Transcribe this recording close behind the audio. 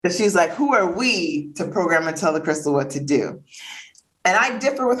Because she's like, who are we to program and tell the crystal what to do? And I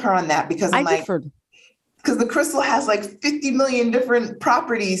differ with her on that because I'm like, because the crystal has like 50 million different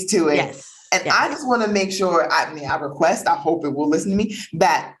properties to it. Yes. And I just want to make sure, I hope it will listen to me,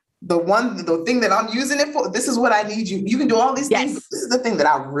 that the thing that I'm using it for, this is what I need you. You can do all these things, but this is the thing that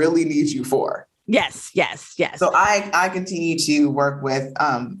I really need you for. Yes. So I continue to work with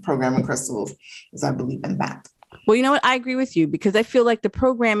programming crystals because I believe in that. Well, you know what? I agree with you because I feel like the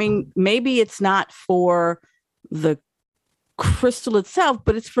programming, maybe it's not for the crystal itself,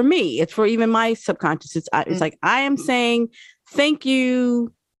 but it's for me. It's for even my subconscious. It's like I am saying, thank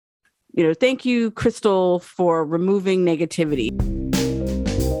you, thank you, crystal, for removing negativity.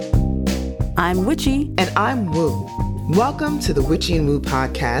 I'm Witchy. And I'm Woo. Welcome to the Witchy and Woo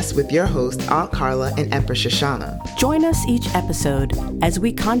podcast with your hosts, Aunt Carla and Empress Shoshana. Join us each episode as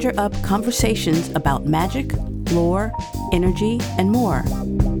we conjure up conversations about magic, lore, energy, and more.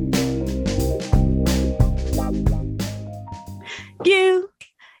 You,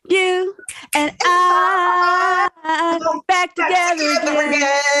 and I back together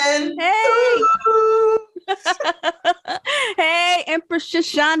again. Hey. Hey, Empress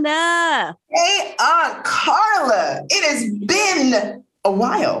Shoshana. Hey, Aunt Carla. It has been a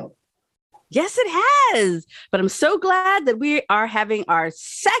while. Yes, it has. But I'm so glad that we are having our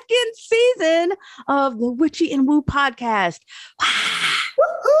second season of the Witchy and Woo podcast. Wow.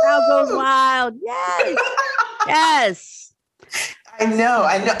 Crowd goes wild. Yes. Yes. I know.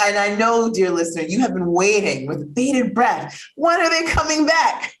 And I know, dear listener, you have been waiting with bated breath. When are they coming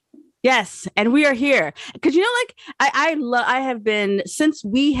back? Yes. And we are here because, I have been, since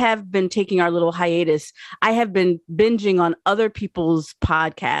we have been taking our little hiatus, I have been binging on other people's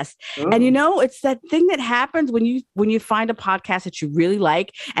podcasts. Ooh. And, it's that thing that happens when you find a podcast that you really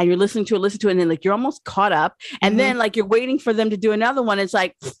like and you're listening to it, and then like you're almost caught up. And then like you're waiting for them to do another one. It's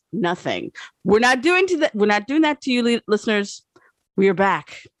like nothing. We're not doing that to you, listeners. We are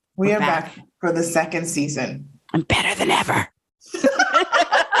back. We're back for the second season. I'm better than ever.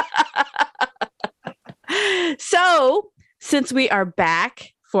 So, since we are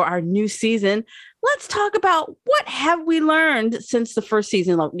back for our new season, let's talk about what have we learned since the first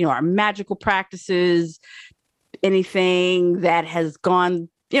season, our magical practices, anything that has gone,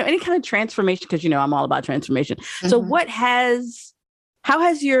 any kind of transformation, because, I'm all about transformation. Mm-hmm. So how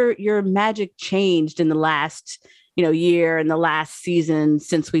has your magic changed in the last, year and the last season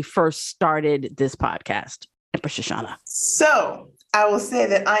since we first started this podcast? Empress Shoshana. So I will say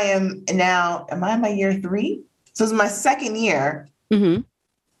that I am now, am I in my year 3? So it's my second year in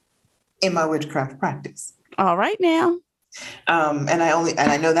my witchcraft practice. All right now. And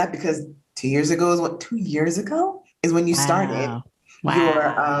I know that because 2 years ago is when you started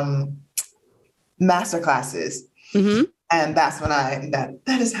your master classes. Mm-hmm. And that's when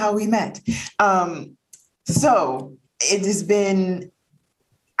that is how we met. So it has been,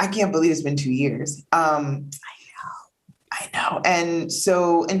 I can't believe it's been 2 years. I know. And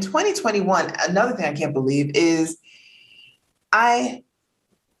so in 2021, another thing I can't believe is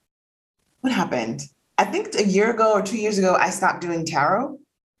what happened? I think a year ago or 2 years ago, I stopped doing tarot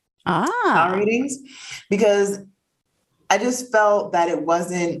readings because I just felt that it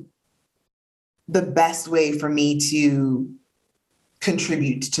wasn't the best way for me to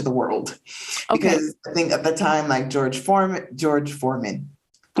contribute to the world. Okay. Because I think at the time, like George Floyd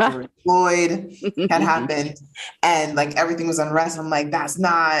had happened and like everything was unrest. I'm like, that's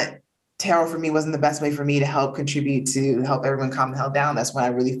not, tarot for me wasn't the best way for me to help contribute to help everyone calm the hell down. That's when I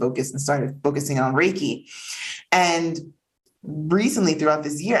really focused and started focusing on Reiki. And recently throughout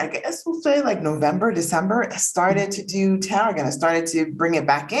this year, I guess we'll say like November, December, I started to do tarot again. I started to bring it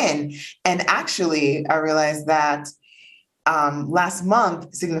back in. And actually I realized that last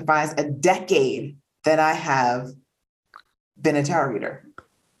month signifies a decade that I have been a tarot reader.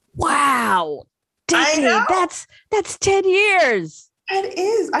 Wow. Decade. That's 10 years. It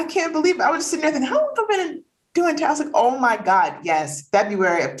is. I can't believe it. I was just sitting there thinking, how long have I been doing tarot? I was like, oh my God, yes.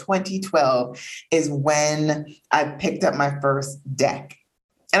 February of 2012 is when I picked up my first deck.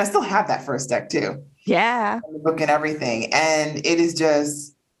 And I still have that first deck too. Yeah. The book and everything. And it is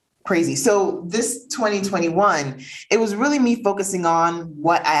just crazy. So this 2021, it was really me focusing on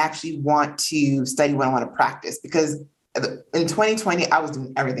what I actually want to study, what I want to practice, because in 2020, I was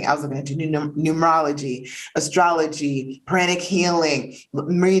doing everything. I was looking into numerology, astrology, pranic healing,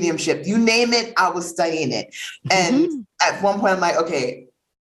 mediumship, you name it, I was studying it. And at one point I'm like, okay,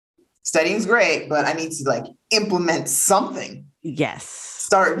 studying's great, but I need to like implement something. Yes.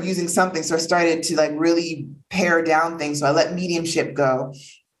 Start using something. So I started to like really pare down things. So I let mediumship go.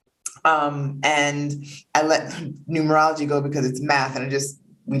 And I let numerology go because it's math and I just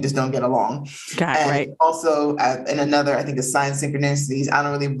we just don't get along. God, right. Also, and another, I think, is sign synchronicities. I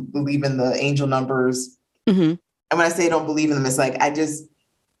don't really believe in the angel numbers. Mm-hmm. And when I say I don't believe in them, it's like I just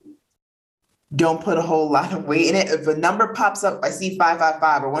don't put a whole lot of weight in it. If a number pops up, I see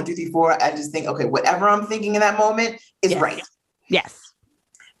 555 or 1234, I just think, okay, whatever I'm thinking in that moment is right. Yes.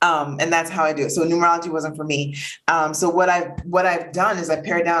 And that's how I do it. So numerology wasn't for me. So what I've done is I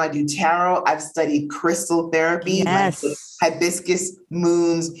pare down, I do tarot. I've studied crystal therapy, like hibiscus,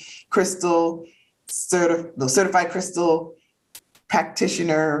 moons, crystal, certified crystal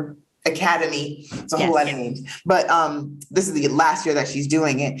practitioner academy. It's a whole lot of names, but this is the last year that she's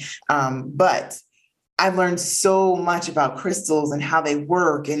doing it. But I've learned so much about crystals and how they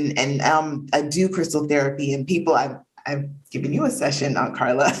work, and I do crystal therapy, and people I've given you a session on,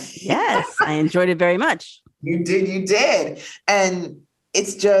 Carla. Yes, I enjoyed it very much. You did. And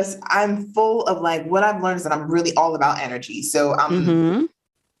it's just, I'm full of like, what I've learned is that I'm really all about energy. So I'm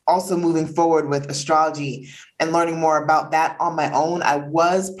also moving forward with astrology and learning more about that on my own. I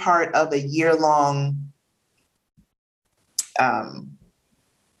was part of a year-long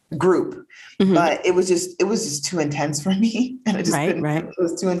group, but it was just too intense for me. And I just couldn't, it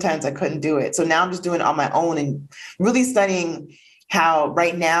was too intense. I couldn't do it. So now I'm just doing it on my own and really studying how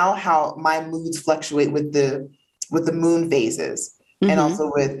my moods fluctuate with the moon phases, and also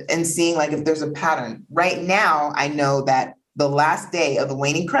and seeing like if there's a pattern. Right now, I know that the last day of the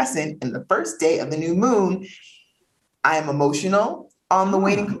waning crescent and the first day of the new moon, I am emotional. On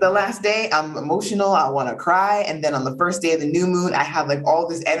the last day, I'm emotional. I want to cry. And then on the first day of the new moon, I have like all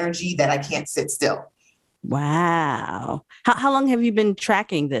this energy that I can't sit still. Wow. How long have you been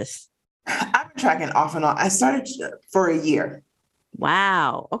tracking this? I've been tracking off and on. I started for a year.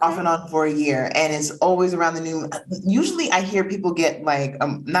 Wow. Okay. Off and on for a year. And it's always around the new. Usually I hear people get like,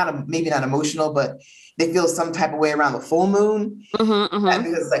 maybe not emotional, but they feel some type of way around the full moon.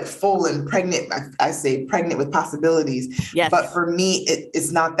 Because it's like full and pregnant. I say pregnant with possibilities. Yes. But for me,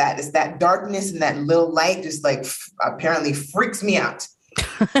 it's not that. It's that darkness and that little light just like apparently freaks me out.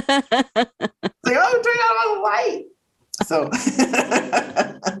 It's like, oh, turn out the light. So.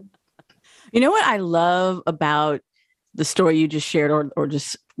 You know what I love about the story you just shared, or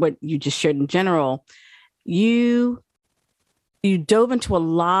just what you just shared in general? You dove into a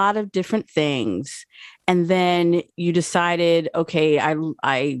lot of different things, and then you decided, okay, I'm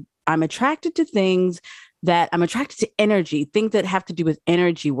attracted to things that I'm attracted to energy, things that have to do with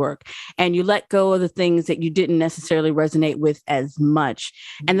energy work. And you let go of the things that you didn't necessarily resonate with as much.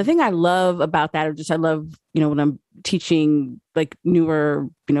 And the thing I love about that, I love, when I'm teaching like newer,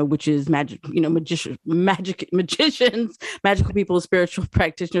 witches, magic, magicians, magical people, spiritual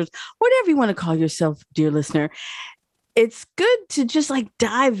practitioners, whatever you want to call yourself, dear listener. It's good to just like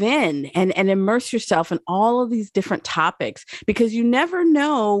dive in and immerse yourself in all of these different topics, because you never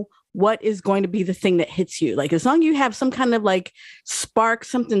know what is going to be the thing that hits you. Like, as long as you have some kind of like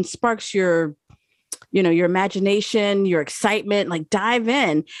something sparks your imagination, your excitement, like dive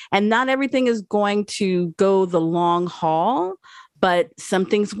in. And not everything is going to go the long haul, but some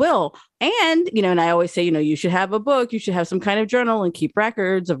things will. And, and I always say, you should have a book, you should have some kind of journal and keep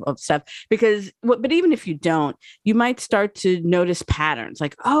records of stuff, because, but even if you don't, you might start to notice patterns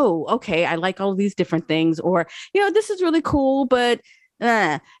like, oh, okay, I like all these different things, or, this is really cool, but,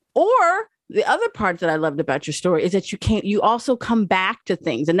 or the other part that I loved about your story is that you also come back to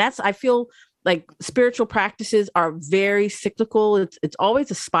things. And I feel like spiritual practices are very cyclical. It's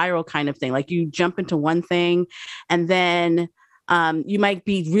always a spiral kind of thing. Like, you jump into one thing, and then you might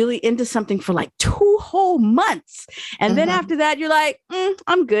be really into something for like 2 whole months. And then after that, you're like,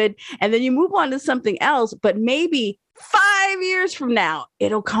 I'm good. And then you move on to something else, but maybe 5 years from now,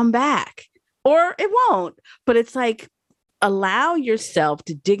 it'll come back, or it won't. But it's like, allow yourself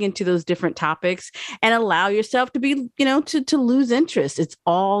to dig into those different topics and allow yourself to be, to lose interest. It's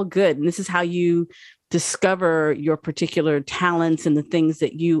all good. And this is how you discover your particular talents and the things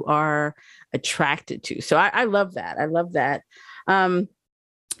that you are attracted to. So I love that. I love that.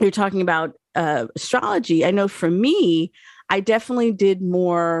 You're talking about astrology. I know for me, I definitely did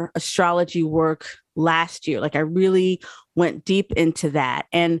more astrology work last year. Like, I really went deep into that.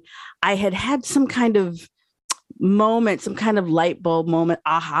 And I had some kind of moment, some kind of light bulb moment,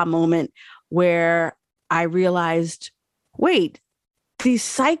 aha moment, where I realized, wait, these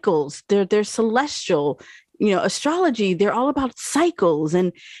cycles, they're celestial. Astrology, they're all about cycles.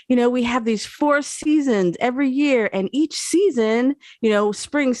 And, we have these 4 seasons every year, and each season,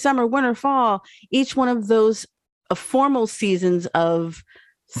 spring, summer, winter, fall, each one of those formal seasons of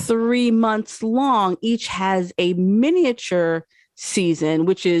 3 months long, each has a miniature season,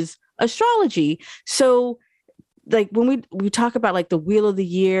 which is astrology. So like when we talk about like the wheel of the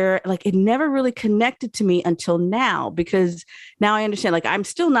year, like it never really connected to me until now, because now I understand, like I'm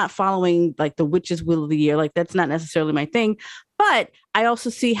still not following like the witch's wheel of the year. Like that's not necessarily my thing, but I also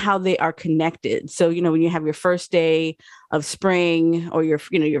see how they are connected. So, when you have your first day of spring, or you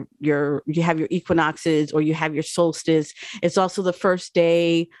have your equinoxes, or you have your solstice, it's also the first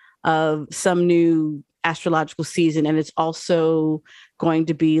day of some new astrological season. And it's also going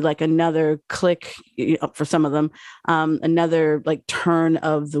to be like another click for some of them, another like turn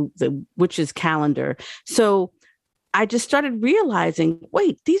of the witch's calendar. So I just started realizing,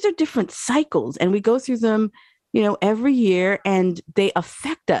 wait, these are different cycles, and we go through them, every year, and they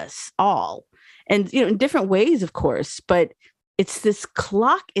affect us all, and in different ways, of course. But it's this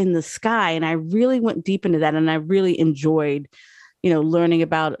clock in the sky, and I really went deep into that, and I really enjoyed learning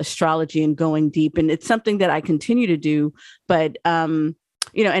about astrology and going deep. And it's something that I continue to do. But, and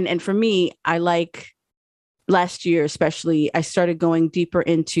for me, I like last year, especially, I started going deeper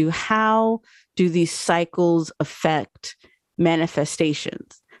into how do these cycles affect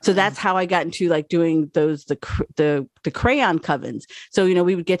manifestations. So that's how I got into like doing the crayon covens. So,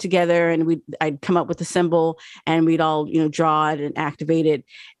 we would get together and I'd come up with a symbol, and we'd all, draw it and activate it.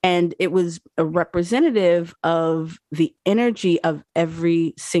 And it was a representative of the energy of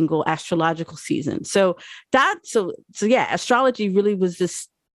every single astrological season. So yeah, astrology really was this,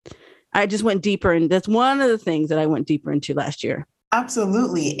 I just went deeper. And that's one of the things that I went deeper into last year.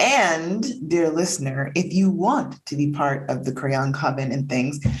 Absolutely. And dear listener, if you want to be part of the Crayon Coven and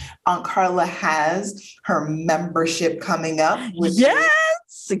things, Aunt Carla has her membership coming up.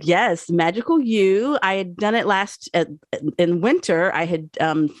 Yes. Magical You. I had done it in winter. I had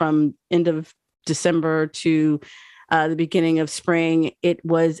from end of December to the beginning of spring. It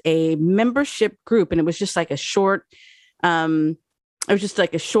was a membership group, and it was just like a short,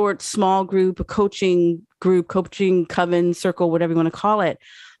 small group, a coaching coven, circle, whatever you want to call it.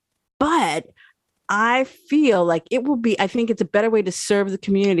 But I feel like I think it's a better way to serve the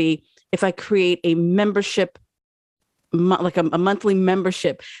community if I create a membership, like a monthly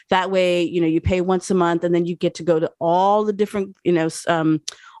membership. That way, you pay once a month, and then you get to go to all the different,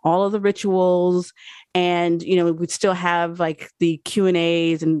 all of the rituals. And, we'd still have like the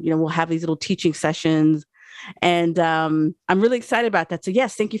Q&As, and, we'll have these little teaching sessions. And I'm really excited about that. So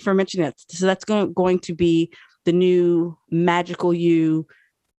yes, thank you for mentioning that. So that's going to be the new Magical You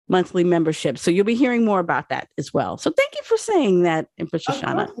monthly membership. So you'll be hearing more about that as well. So thank you for saying that, Empress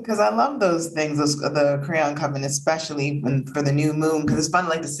Shoshana. Because I love those things, the Crayon Coven, especially for the new moon, because it's fun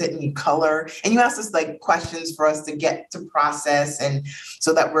like to sit and you color, and you ask us like questions for us to get to process, and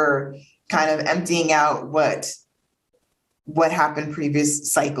so that we're kind of emptying out what happened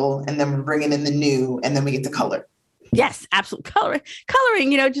previous cycle, and then we're bringing in the new, and then we get to color. Yes, absolutely.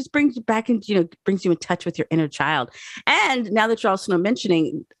 Coloring, just brings you back into, brings you in touch with your inner child. And now that you're also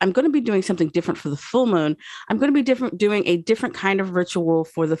mentioning, I'm going to be doing something different for the full moon. I'm going to be doing a different kind of ritual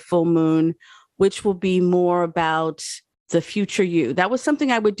for the full moon, which will be more about the future you. That was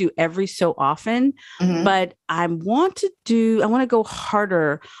something I would do every so often, but I want to go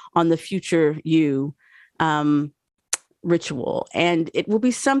harder on the future you ritual. And it will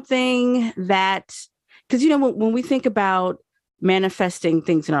be something that, because, when we think about manifesting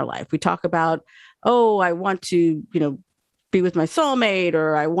things in our life, we talk about, I want to, be with my soulmate,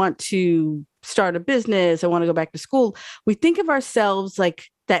 or I want to start a business. I want to go back to school. We think of ourselves like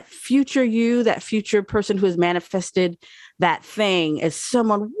that future you, that future person who has manifested that thing, as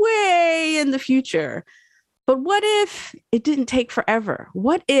someone way in the future. But what if it didn't take forever?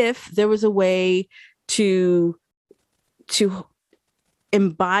 What if there was a way to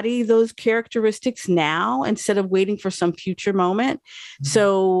embody those characteristics now, instead of waiting for some future moment?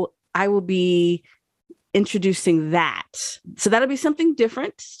 So I will be introducing that. So that'll be something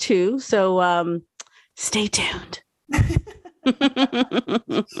different too. So stay tuned.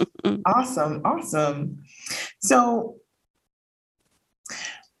 Awesome. So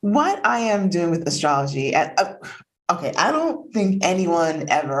what I am doing with astrology, I don't think anyone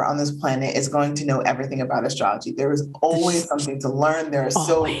ever on this planet is going to know everything about astrology. There is always something to learn. There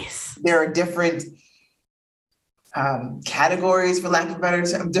are different categories, for lack of a better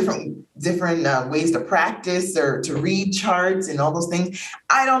term, different ways to practice or to read charts and all those things.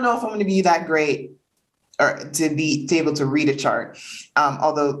 I don't know if I'm going to be that great or to be able to read a chart.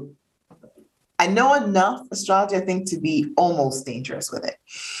 Although I know enough astrology, I think, to be almost dangerous with it.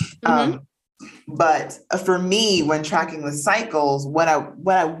 But for me, when tracking the cycles, what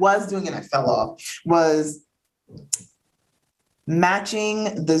I was doing, and I fell off, was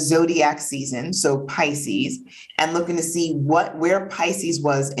matching the zodiac season, so Pisces, and looking to see where Pisces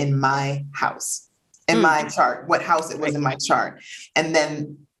was in my house. in my chart, what house it was in my chart. And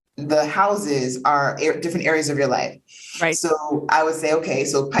then the houses are different areas of your life. Right. So I would say, okay,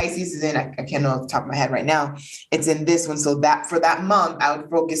 so Pisces is in, I can't know off the top of my head right now, it's in this one. So that for that month, I would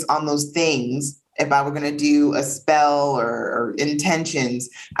focus on those things. If I were going to do a spell or intentions,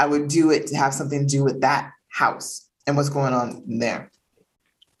 I would do it to have something to do with that house and what's going on there.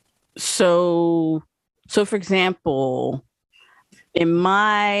 So for example, in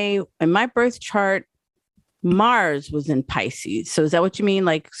my birth chart, Mars was in Pisces. So is that what you mean?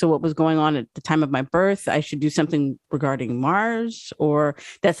 Like, so what was going on at the time of my birth? I should do something regarding Mars, or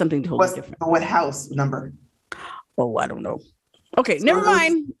that's something totally different? What house number? Oh, I don't know. Okay, so never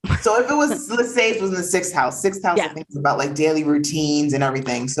mind. So if it was, let's say it was in the sixth house, I think it's about like daily routines and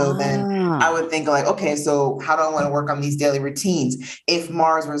everything. So then I would think like, okay, so how do I want to work on these daily routines? If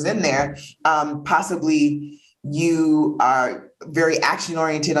Mars was in there, possibly you are very action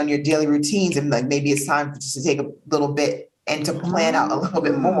oriented on your daily routines, and like maybe it's time just to take a little bit and to plan out a little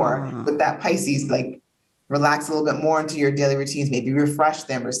bit more with that Pisces, like relax a little bit more into your daily routines, maybe refresh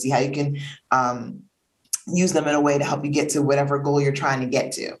them or see how you can use them in a way to help you get to whatever goal you're trying to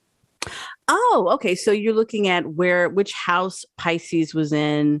get to. Oh, okay. So you're looking at which house Pisces was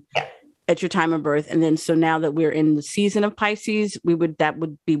in at your time of birth. And then, so now that we're in the season of Pisces, that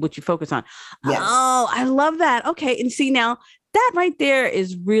would be what you focus on. Yes. Oh, I love that. Okay. And see, now that right there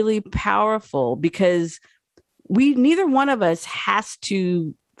is really powerful, because neither one of us has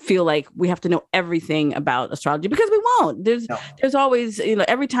to feel like we have to know everything about astrology, because we won't. There's always,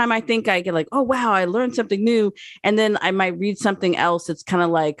 every time I think I get like, oh, wow, I learned something new. And then I might read something else that's kind of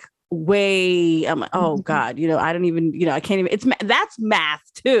like, I'm like, oh God, I don't even, I can't even, that's math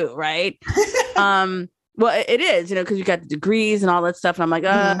too, right? Well, it is, because you got the degrees and all that stuff. And I'm like,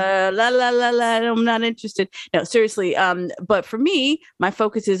 I'm not interested. No, seriously. But for me, my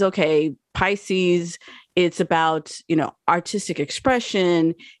focus is, okay, Pisces, it's about, artistic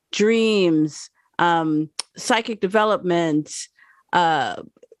expression, dreams, psychic development,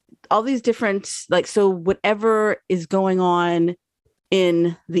 all these different, like, so whatever is going on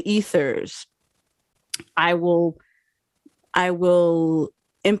in the ethers, I will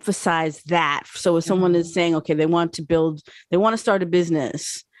emphasize that. So if someone is saying, okay, they want to start a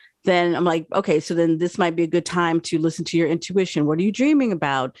business, then I'm like, okay, so then this might be a good time to listen to your intuition. What are you dreaming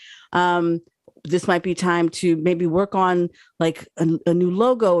about? This might be time to maybe work on like a new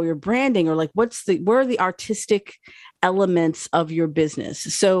logo or your branding, or like where are the artistic elements of your business?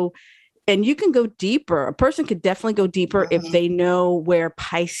 So, and you can go deeper. A person could definitely go deeper if they know where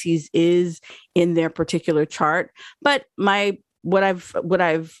Pisces is in their particular chart. But what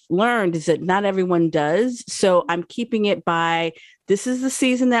I've learned is that not everyone does. So I'm keeping it by, this is the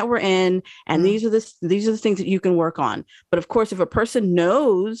season that we're in, and these are the things that you can work on. But of course, if a person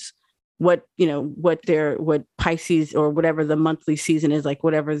knows what Pisces or whatever the monthly season is, like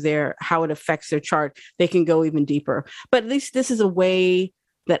how it affects their chart, they can go even deeper. But at least this is a way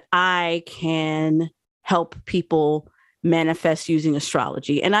that I can help people manifest using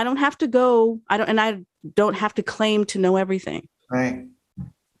astrology. And I don't have to I don't have to claim to know everything. Right.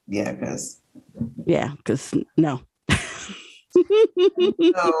 Yeah, because no.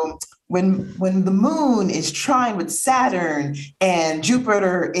 So when the moon is trine with Saturn and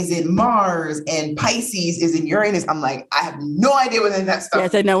Jupiter is in Mars and Pisces is in Uranus, I'm like, I have no idea what that stuff. Yeah, I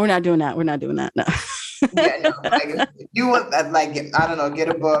said, no, we're not doing that. We're not doing that. No. Yeah, no, like, if you want that, like, I don't know, get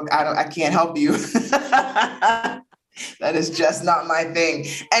a book. I can't help you. That is just not my thing.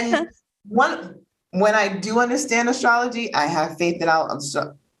 And when I do understand astrology, I have faith that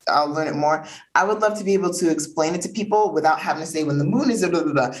I'll learn it more. I would love to be able to explain it to people without having to say when the moon is,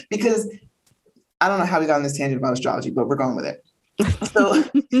 because I don't know how we got on this tangent about astrology, but we're going with it. So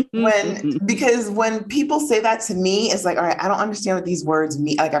when people say that to me, it's like, all right, I don't understand what these words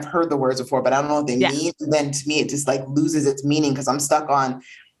mean. Like, I've heard the words before, but I don't know what they mean. And then to me, it just like loses its meaning, because I'm stuck on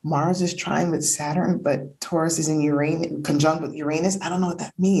Mars is trine with Saturn, but Taurus is in Uranus, conjunct with Uranus. I don't know what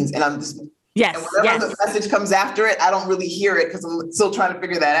that means. And I'm just, and whatever the message comes after it, I don't really hear it, because I'm still trying to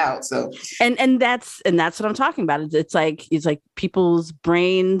figure that out. So, and that's what I'm talking about. It's like people's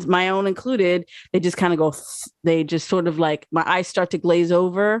brains, my own included, they just kind of they just sort of like, my eyes start to glaze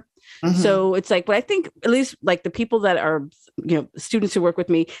over. So it's like, but I think at least like the people that are, students who work with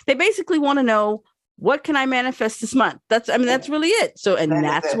me, they basically want to know, what can I manifest this month? That's really it. So, and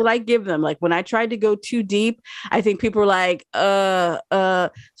that's what I give them. Like, when I tried to go too deep, I think people were like, so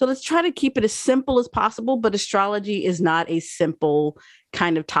let's try to keep it as simple as possible. But astrology is not a simple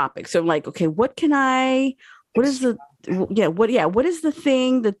kind of topic. So I'm like, okay, what is the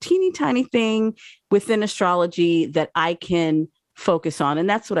thing, the teeny tiny thing within astrology that I can focus on. And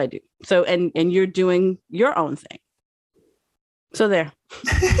that's what I do. So, and you're doing your own thing. So there.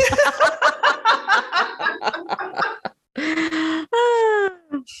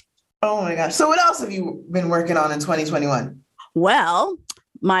 Oh my gosh. So what else have you been working on in 2021? Well,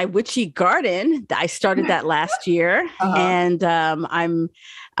 my witchy garden, I started that last year. And I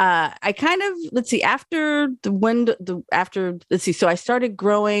kind of, so I started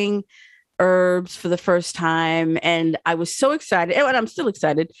growing herbs for the first time. And I was so excited, and I'm still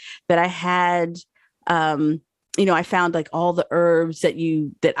excited that I had, I found like all the herbs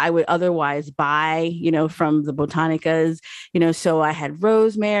that I would otherwise buy, from the botanicas, so I had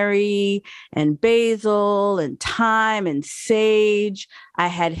rosemary and basil and thyme and sage. I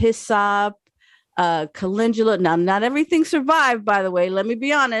had hyssop, calendula. Now, not everything survived, by the way. Let me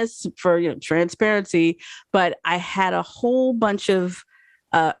be honest for transparency, but I had a whole bunch of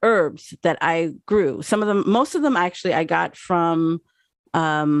herbs that I grew. Most of them actually I got from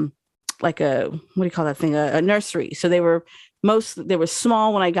like what do you call that thing? A nursery. So they were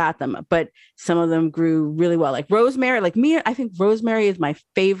small when I got them, but some of them grew really well. Like rosemary, I think rosemary is my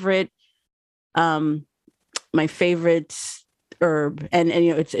favorite herb. And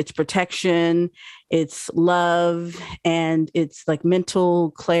it's protection, it's love, and it's like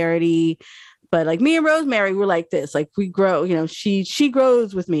mental clarity. But like me and Rosemary, we're like this, like we grow, she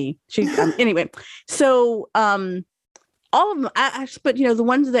grows with me. Anyway. So, all of them, but the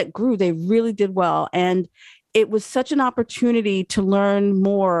ones that grew, they really did well. And it was such an opportunity to learn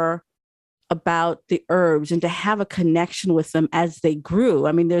more about the herbs and to have a connection with them as they grew.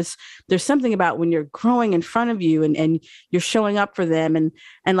 I mean, there's something about when you're growing in front of you and you're showing up for them. And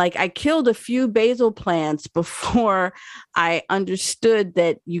like I killed a few basil plants before I understood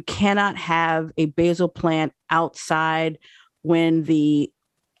that you cannot have a basil plant outside when the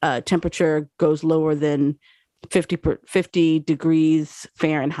temperature goes lower than 50 degrees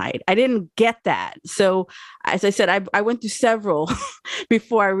Fahrenheit. I didn't get that. So as I said, I went through several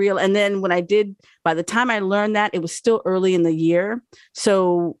before I realized. And then when I did, by the time I learned that, it was still early in the year.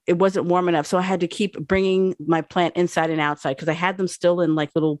 So it wasn't warm enough. So I had to keep bringing my plant inside and outside because I had them still in like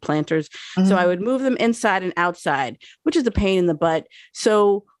little planters. Mm-hmm. So I would move them inside and outside, which is a pain in the butt.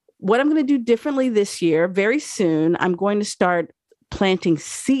 So what I'm going to do differently this year, very soon, I'm going to start planting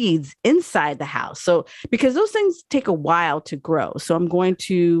seeds inside the house. So because those things take a while to grow. So I'm going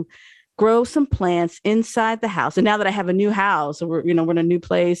to grow some plants inside the house. And now that I have a new house, so we're in a new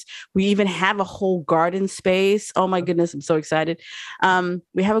place, we even have a whole garden space. Oh my goodness, I'm so excited.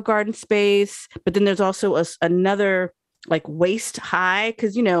 We have a garden space, but then there's also another like waist high,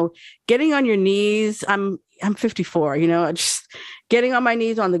 because getting on your knees, I'm 54, just getting on my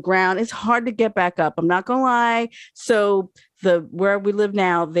knees on the ground, it's hard to get back up. I'm not gonna lie. So where we live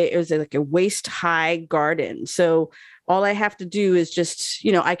now, there is like a waist high garden. So all I have to do is just,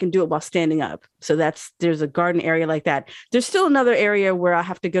 I can do it while standing up. So there's a garden area like that. There's still another area where I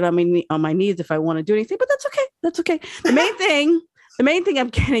have to get on my knees if I want to do anything, but that's okay. That's okay. The main thing I'm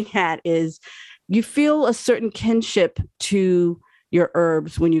getting at is you feel a certain kinship to your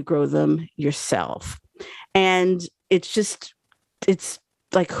herbs when you grow them yourself. And it's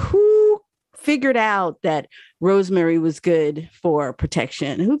like, who figured out that rosemary was good for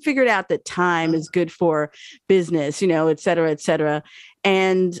protection? Who figured out that thyme is good for business, et cetera, et cetera.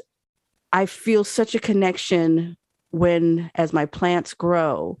 And I feel such a connection as my plants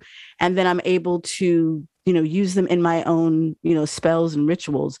grow, and then I'm able to, use them in my own, spells and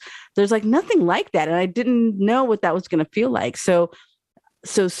rituals. There's like nothing like that. And I didn't know what that was going to feel like. So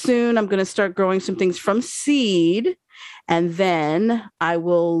soon I'm going to start growing some things from seed, and then I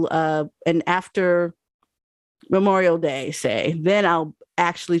will, and after Memorial Day, then I'll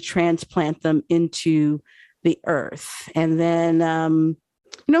actually transplant them into the earth, and then,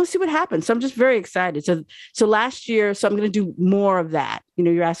 see what happens. So I'm just very excited. So last year, I'm going to do more of that.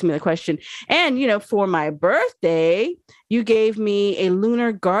 You're asking me the question. And, for my birthday, you gave me a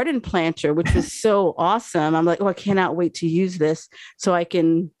lunar garden planter, which was so awesome. I'm like, I cannot wait to use this so I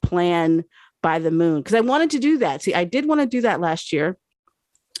can plan by the moon. Because I wanted to do that. See, I did want to do that last year,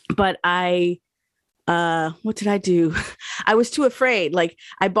 but what did I do? I was too afraid. Like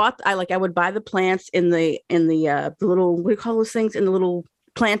I would buy the plants in the little, what do you call those things? In the little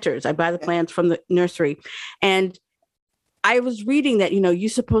planters. I buy the plants from the nursery. And I was reading that,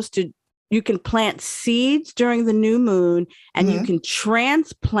 you can plant seeds during the new moon, and you can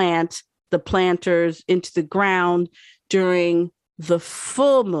transplant the planters into the ground during the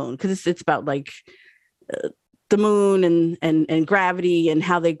full moon. Cause it's about like the moon and gravity and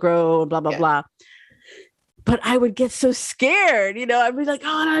how they grow, blah, blah, blah. But I would get so scared, I'd be like,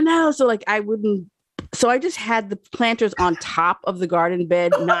 oh, no. So like, I wouldn't So I just had the planters on top of the garden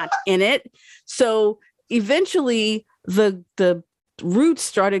bed, not in it. So eventually the roots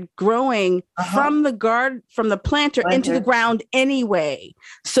started growing from the planter into the ground anyway.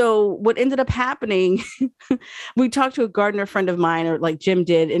 So what ended up happening, we talked to a gardener friend of mine, or like Jim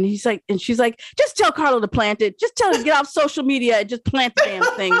did, and she's like, just tell Carla to plant it. Just tell her to get off social media and just plant the damn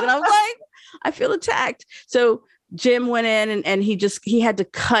things. And I was like, I feel attacked. So Jim went in and he had to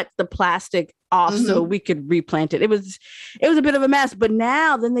cut the plastic off so we could replant it. It was a bit of a mess, but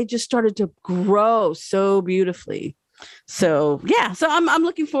now then they just started to grow so beautifully. So yeah, so I'm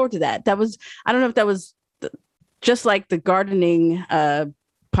looking forward to that. I don't know if that was just like the gardening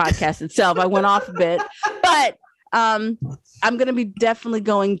podcast itself. I went off a bit, but I'm going to be definitely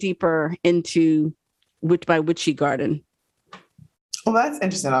going deeper into my witchy garden. Well, that's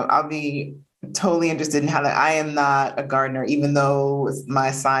interesting. I'll be totally interested in how that. I am not a gardener, even though my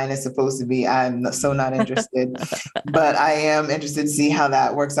sign is supposed to be. I'm so not interested, but I am interested to see how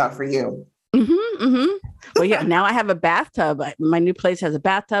that works out for you. Well, yeah, now I have a bathtub. My new place has a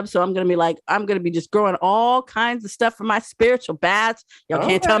bathtub. So I'm going to be just growing all kinds of stuff for my spiritual baths. Y'all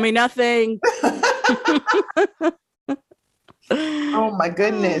can't tell me nothing. Oh my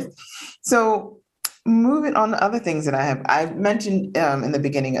goodness. So moving on to other things that I mentioned in the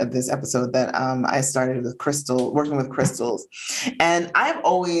beginning of this episode that I started working with crystals, and I've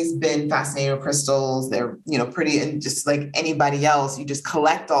always been fascinated with crystals. They're, pretty, and just like anybody else, you just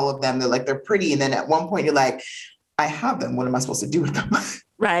collect all of them. They're pretty. And then at one point you're like, I have them. What am I supposed to do with them?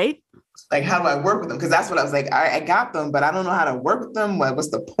 Right. Like, how do I work with them? Because that's what I was like, I got them, but I don't know how to work with them.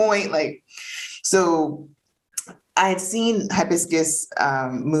 What's the point? Like, so I had seen Hibiscus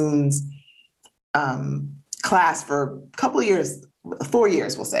Moon's class for a couple of years, 4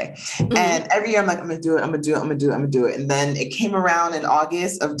 years, we'll say. And every year I'm like, I'm going to do it. And then it came around in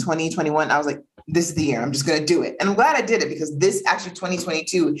August of 2021. I was like, this is the year. I'm just going to do it. And I'm glad I did it, because this actually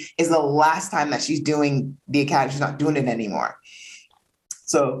 2022 is the last time that she's doing the academy. She's not doing it anymore.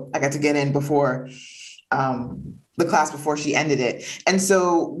 So I got to get in before the class before she ended it. And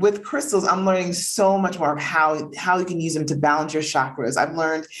so with crystals, I'm learning so much more of how you can use them to balance your chakras. I've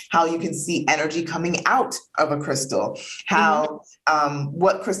learned how you can see energy coming out of a crystal, how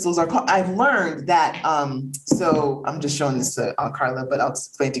what crystals are called. I've learned that, so I'm just showing this to Carla, but I'll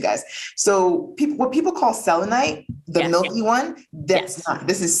explain to you guys. So what people call selenite, the milky one, that's not,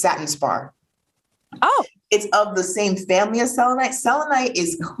 this is satin spar. Oh. It's of the same family as selenite. Selenite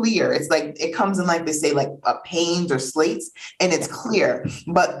is clear. It's like, it comes in, like they say, like panes or slates, and it's clear.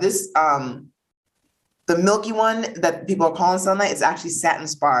 But this, the milky one that people are calling selenite, it's actually satin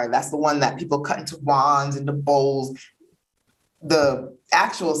spar. That's the one that people cut into wands, into bowls. The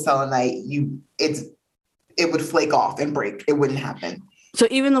actual selenite, it would flake off and break. It wouldn't happen. So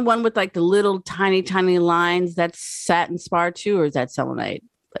even the one with like the little tiny lines, that's satin spar too, or is that selenite?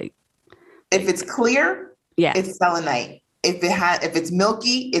 Like, if it's clear, yeah, it's selenite. If it's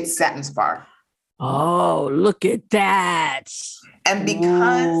milky, it's satin spar. Oh, look at that. And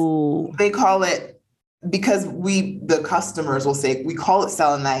because they call it, because the customers will say, we call it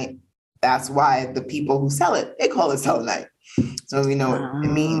selenite, that's why the people who sell it, they call it selenite. So we know what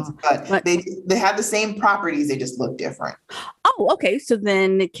it means, but they have the same properties, they just look different. Oh, okay. So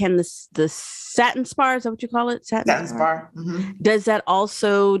then can the satin spar, is that what you call it? Satin spar. Mm-hmm.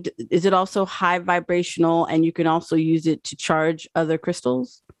 Is it also high vibrational, and you can also use it to charge other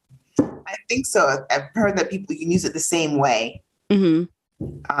crystals? I think so. I've heard that you can use it the same way. Mm-hmm.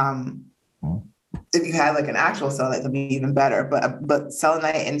 If you had like an actual selenite, it'd be even better, but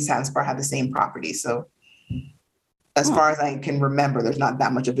selenite and satin spar have the same properties. So as far as I can remember, there's not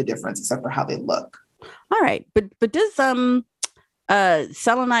that much of a difference except for how they look. All right. But does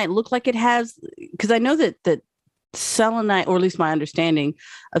selenite look like it has, because I know that selenite, or at least my understanding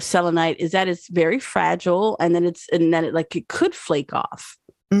of selenite, is that it's very fragile, and then it could flake off.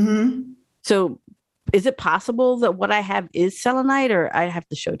 Mm-hmm. So is it possible that what I have is selenite, or I have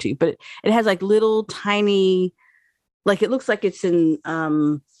to show it to you, but it has like little tiny, like it looks like it's in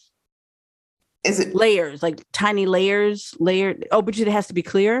is it layers, like tiny layers layered? Oh, but it has to be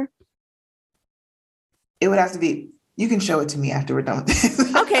clear. It would have to be. You can show it to me after we're done with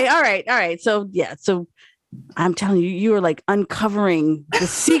this. Okay. All right. So yeah. So I'm telling you, you are like uncovering the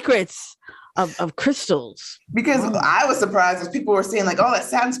secrets of crystals. Because I was surprised as people were saying like, oh, that's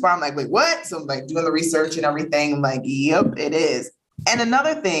satin spar. I'm like, wait, what? So I'm like doing the research and everything. I'm like, yep, it is. And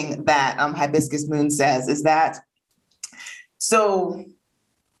another thing that Hibiscus Moon says is that, so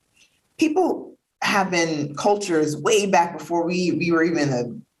people have been cultures way back before we were even a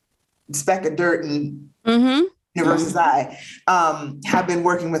speck of dirt and Versus I, have been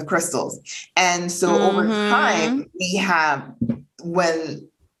working with crystals. And so over time, we have, when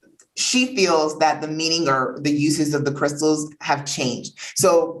she feels that the meaning or the uses of the crystals have changed.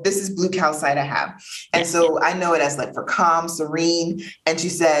 So this is blue calcite I have. And so I know it as like for calm, serene. And she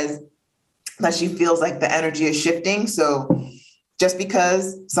says that she feels like the energy is shifting. So just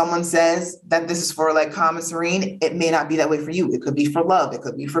because someone says that this is for like calm and serene, it may not be that way for you. It could be for love. It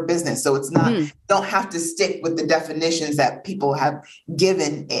could be for business. So it's not, don't have to stick with the definitions that people have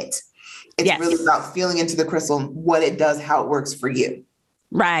given it. It's really about feeling into the crystal, what it does, how it works for you.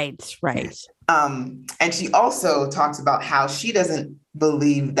 Right. And she also talks about how she doesn't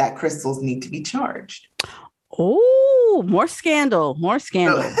believe that crystals need to be charged. Oh, more scandal. So,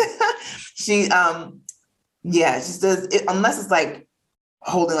 she just does it, unless it's like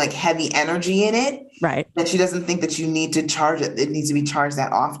holding like heavy energy in it. Right. And she doesn't think that you need to charge it. It needs to be charged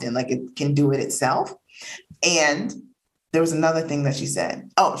that often. Like it can do it itself. And there was another thing that she said.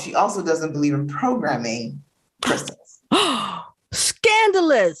 Oh, she also doesn't believe in programming crystals.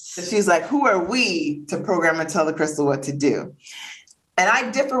 Scandalous. So she's like, who are we to program and tell the crystal what to do? And I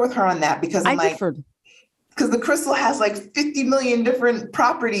differ with her on that because because the crystal has like 50 million different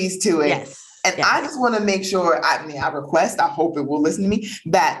properties to it. Yes. And I just want to make sure, I hope it will listen to me,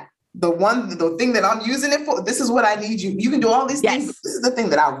 that the thing that I'm using it for, this is what I need you. You can do all these things, but this is the thing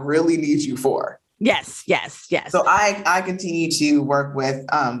that I really need you for. Yes. So I continue to work with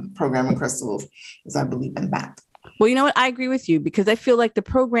programming crystals because I believe in that. Well, you know what? I agree with you because I feel like the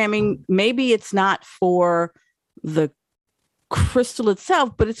programming, maybe it's not for the crystal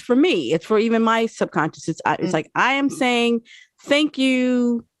itself, but it's for me. It's for even my subconscious. It's like, I am saying, thank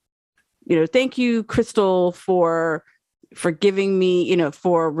you, crystal, for giving me,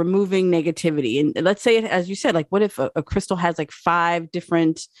 for removing negativity. And let's say, as you said, like, what if a crystal has like 5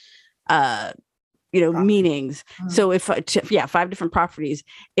 different, meanings? So if 5 different properties,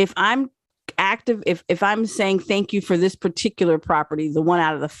 if I'm active, if I'm saying thank you for this particular property, the one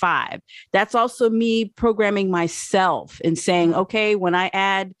out of the 5, that's also me programming myself and saying, okay, when I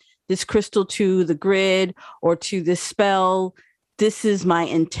add this crystal to the grid or to this spell, this is my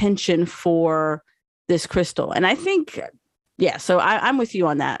intention for this crystal. And I think, so I'm with you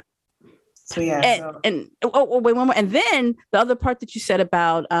on that. So wait, one more. And then the other part that you said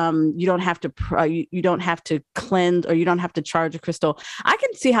about you don't have to you don't have to cleanse, or you don't have to charge a crystal. I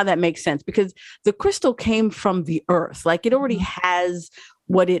can see how that makes sense because the crystal came from the earth, like it already has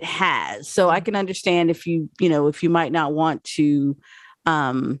what it has. So I can understand if you might not want to,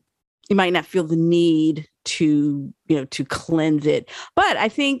 you might not feel the need to cleanse it. But I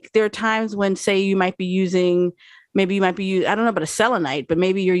think there are times when, say, you might be using. Maybe you might be using, I don't know about a selenite, but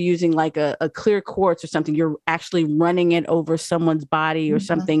maybe you're using like a clear quartz or something. You're actually running it over someone's body or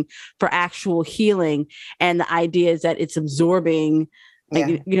something for actual healing. And the idea is that it's absorbing,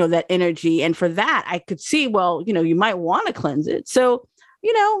 that energy. And for that, I could see, well, you might want to cleanse it. So,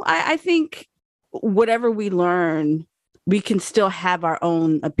 I think whatever we learn, we can still have our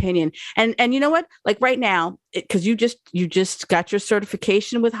own opinion. And you know what? Like right now, because you just got your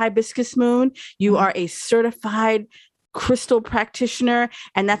certification with Hibiscus Moon, you are a certified crystal practitioner,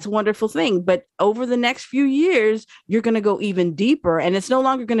 and that's a wonderful thing. But over the next few years, you're going to go even deeper, and it's no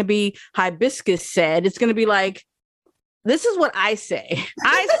longer going to be hibiscus said. It's going to be like, this is what I say.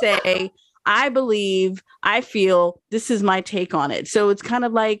 I say, I believe, I feel, this is my take on it. So it's kind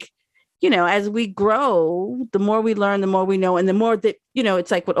of like, as we grow, the more we learn, the more we know. And the more that, it's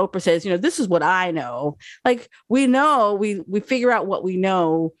like what Oprah says, this is what I know. Like we know, we figure out what we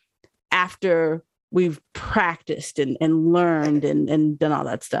know after we've practiced and learned and done all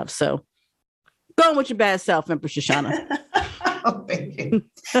that stuff. So go on with your bad self, Empress Shoshana. Oh, thank you.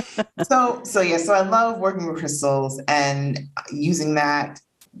 So I love working with crystals and using that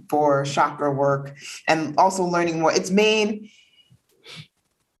for chakra work and also learning more. It's made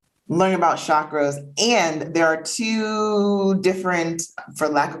learning about chakras. And there are 2 different, for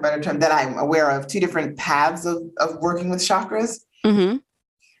lack of a better term, that I'm aware of, 2 different paths of working with chakras. Mm-hmm.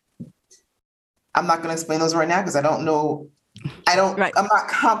 I'm not going to explain those right now because I don't know. Right. I'm not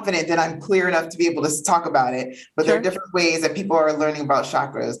confident that I'm clear enough to be able to talk about it, but there are different ways that people are learning about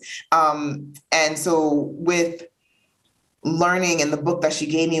chakras. And so with learning, and the book that she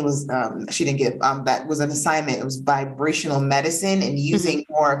gave me was, she didn't give, that was an assignment. It was vibrational medicine and using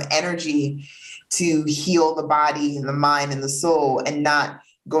more of energy to heal the body and the mind and the soul, and not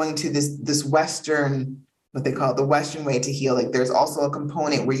going to this Western, what they call the Western way to heal. Like there's also a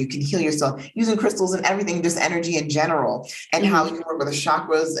component where you can heal yourself using crystals and everything, just energy in general, and how you can work with the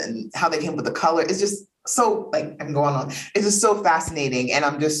chakras and how they can with the color. It's just so like I'm going on. It's just so fascinating. And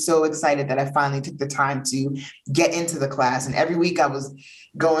I'm just so excited that I finally took the time to get into the class. And every week I was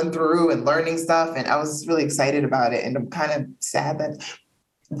going through and learning stuff. And I was really excited about it. And I'm kind of sad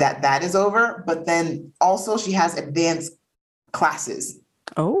that is over. But then also she has advanced classes.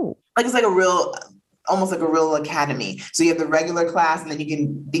 Oh. Like it's like almost like a real academy. So you have the regular class and then you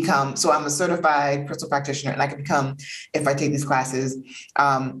can become, so I'm a certified crystal practitioner and I can become, if I take these classes,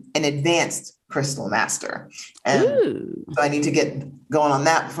 an advanced crystal master. And so I need to get going on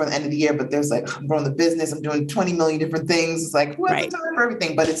that before the end of the year, but there's like, I'm growing the business, I'm doing 20 million different things. It's like, what's the time for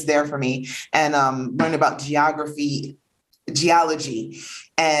everything? But it's there for me. And learn about geology,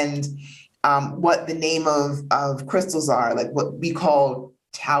 and what the name of crystals are, like what we call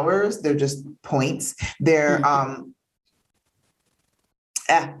towers. They're just points. They're I'll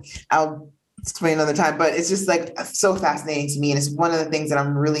explain another time, but it's just like so fascinating to me. And it's one of the things that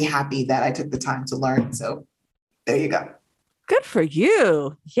I'm really happy that I took the time to learn. So there you go. Good for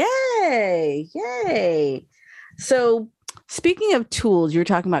you. Yay. Yay. So speaking of tools, you were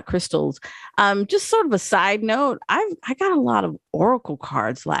talking about crystals. Just sort of a side note, I got a lot of oracle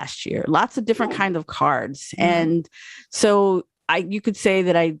cards last year, lots of different kinds of cards. Mm-hmm. And so you could say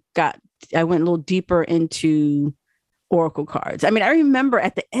that I went a little deeper into oracle cards. I mean, I remember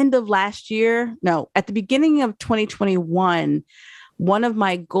at the end of last year, at the beginning of 2021, one of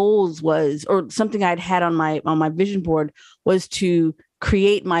my goals was, or something I'd had on my vision board, was to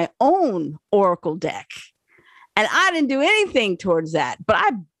create my own oracle deck. And I didn't do anything towards that, but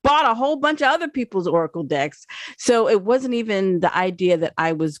I bought a whole bunch of other people's oracle decks. So it wasn't even the idea that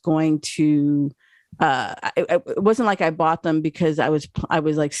I was going to, it wasn't like I bought them because I was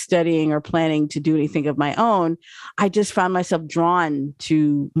like studying or planning to do anything of my own. I just found myself drawn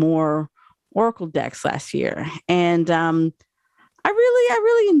to more oracle decks last year. And I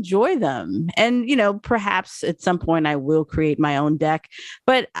really enjoy them. And, perhaps at some point I will create my own deck.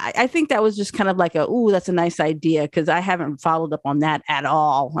 But I think that was just kind of like that's a nice idea, because I haven't followed up on that at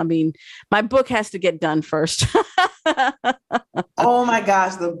all. I mean, my book has to get done first. Oh my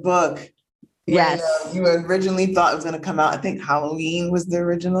gosh, the book. Yes. When, you originally thought it was going to come out, I think Halloween was the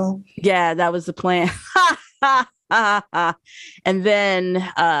original. Yeah, that was the plan. And then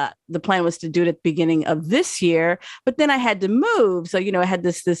the plan was to do it at the beginning of this year, but then I had to move. So, I had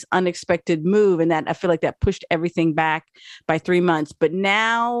this unexpected move, and that I feel like that pushed everything back by 3 months. But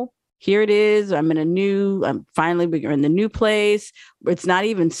now here it is. We're in the new place. It's not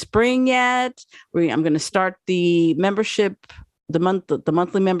even spring yet. I'm going to start the membership, the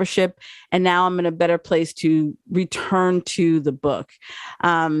monthly membership. And now I'm in a better place to return to the book.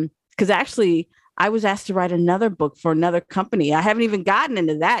 Because actually, I was asked to write another book for another company. I haven't even gotten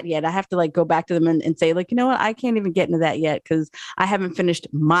into that yet. I have to go back to them and say, you know what? I can't even get into that yet because I haven't finished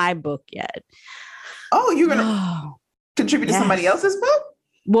my book yet. Oh, you're going to contribute to somebody else's book?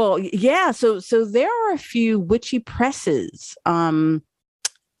 Well, yeah. So there are a few witchy presses, floating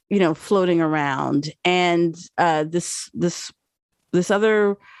around. And this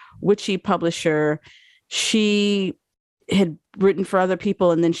other witchy publisher, she had written for other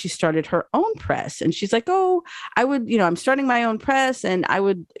people, and then she started her own press, and she's like, I'm starting my own press, and I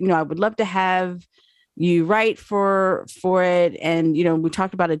would love to have you write for it. And we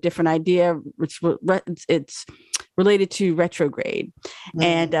talked about a different idea. It's related to retrograde,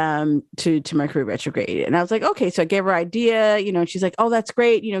 and to Mercury retrograde. And I was like, okay. So I gave her idea, and she's like, oh, that's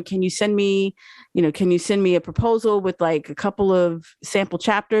great. Can you send me a proposal with a couple of sample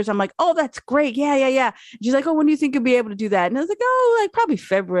chapters? I'm like, oh, that's great. Yeah. She's like, oh, when do you think you'll be able to do that? And I was like, oh, probably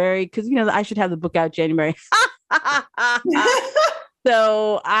February, because I should have the book out January.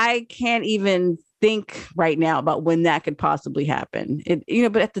 So I can't even think right now about when that could possibly happen.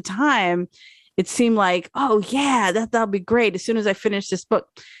 But at the time, it seemed like, oh yeah, that'll be great as soon as I finish this book.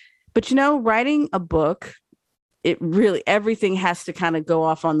 But writing a book, everything has to kind of go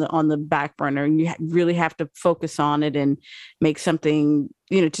off on the back burner, and you really have to focus on it and make something,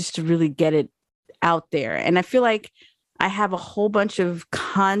 just to really get it out there. And I feel like I have a whole bunch of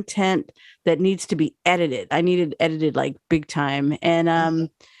content that needs to be edited. I need it edited big time. And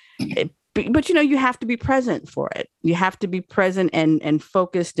but you have to be present for it. You have to be present and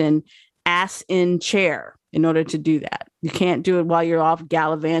focused and ass in chair in order to do that. You can't do it while you're off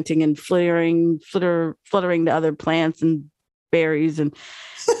gallivanting and fluttering to other plants and berries and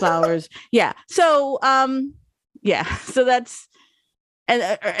flowers. Yeah. So so that's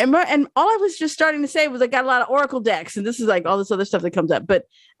and all I was just starting to say was I got a lot of oracle decks, and this is all this other stuff that comes up. But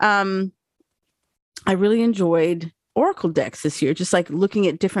I really enjoyed oracle decks this year, just looking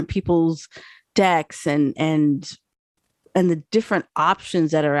at different people's decks and and the different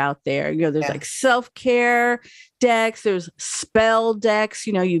options that are out there. There's like self-care decks, there's spell decks.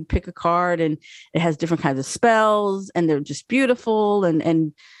 You pick a card and it has different kinds of spells, and they're just beautiful.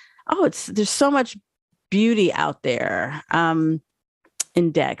 And there's so much beauty out there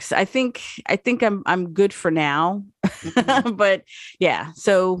in decks. I think I'm good for now. But yeah,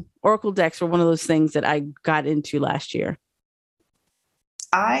 so Oracle decks were one of those things that I got into last year.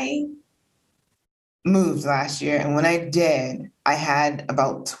 I moved last year, and when I did, I had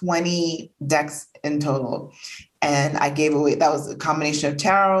about 20 decks in total, and I gave away, that was a combination of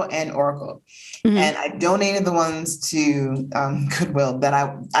tarot and Oracle. And I donated the ones to Goodwill that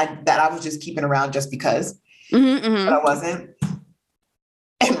I was just keeping around just because, but I wasn't.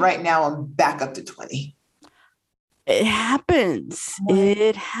 And right now I'm back up to 20. It happens.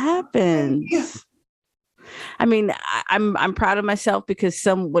 It happens. Yeah. I mean, I'm proud of myself because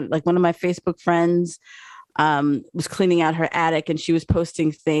one of my Facebook friends was cleaning out her attic, and she was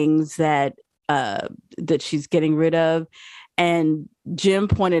posting things that she's getting rid of. And Jim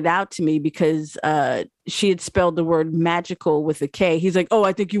pointed out to me, because she had spelled the word magical with a K. He's like, "Oh,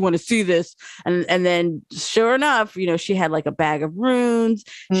 I think you want to see this." And then sure enough, she had like a bag of runes.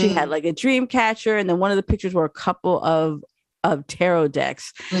 She had like a dream catcher. And then one of the pictures were a couple of tarot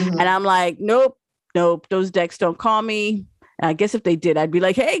decks. And I'm like, nope, those decks don't call me. And I guess if they did, I'd be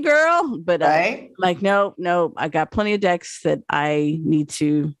like, "Hey girl," but like, nope, I got plenty of decks that I need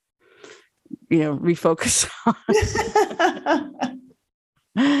to refocus on.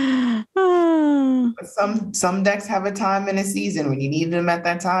 Some decks have a time and a season when you need them at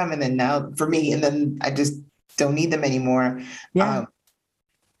that time, and then now for me, and then I just don't need them anymore.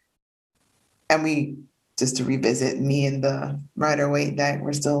 And we, just to revisit, me and the Rider-Waite deck,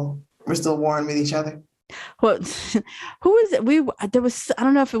 we're still warring with each other. Well, who is it? There was, I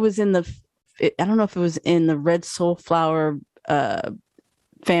don't know if it was in the Red Soulflower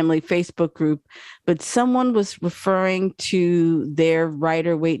family Facebook group, but someone was referring to their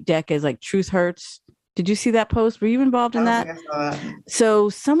Rider-Waite deck as like Truth Hurts. Did you see that post? Were you involved in that? So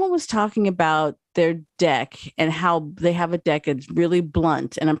someone was talking about their deck and how they have a deck that's really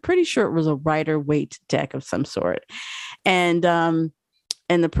blunt, and I'm pretty sure it was a Rider-Waite deck of some sort. And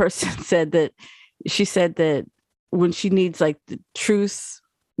the person said that when she needs like the truth,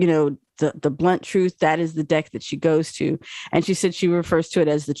 the blunt truth, that is the deck that she goes to. And she said she refers to it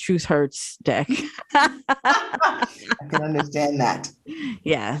as the Truth Hurts deck. I can understand that.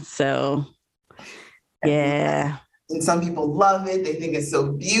 Yeah. So, yeah. And some people love it. They think it's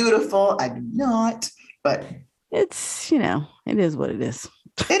so beautiful. I do not, but it's, it is what it is.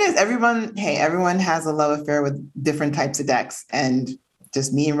 It is. Everyone has a love affair with different types of decks, and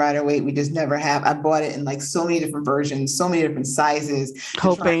just me and Rider-Waite, we just never have. I bought it in like so many different versions, so many different sizes.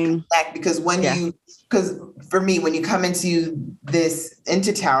 Hoping. Because for me, when you come into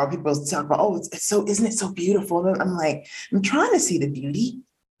tarot, people talk about, oh, isn't it so beautiful? And I'm like, I'm trying to see the beauty.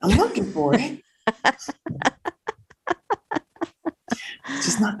 I'm looking for it. It's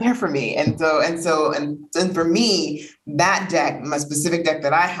just not there for me. And for me, that deck, my specific deck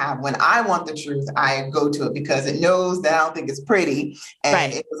that I have, when I want the truth, I go to it because it knows that I don't think it's pretty,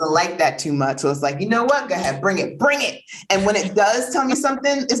 and it doesn't like that too much. So it's like, you know what? Go ahead, bring it. And when it does tell me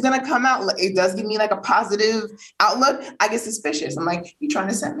something is going to come out, it does give me like a positive outlook, I get suspicious. I'm like, you trying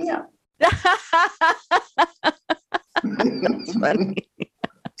to set me up? That's funny.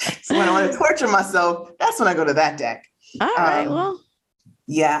 So when I want to torture myself, that's when I go to that deck. All right, well.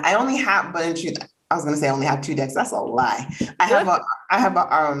 Yeah, I only have, but in truth, I was going to say I only have 2 decks. That's a lie. I have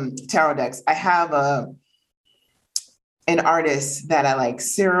a tarot decks. I have an artist that I like,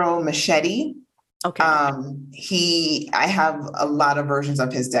 Cyril Machete. Okay. I have a lot of versions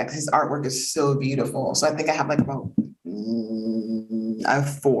of his decks. His artwork is so beautiful. So I think I have like about I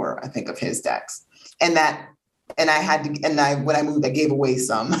have 4, I think, of his decks. When I moved, I gave away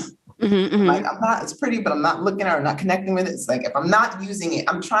some. Like, it's pretty, but I'm not looking at it or not connecting with it. It's like, if I'm not using it,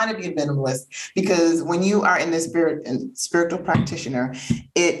 I'm trying to be a minimalist, because when you are in the spiritual practitioner,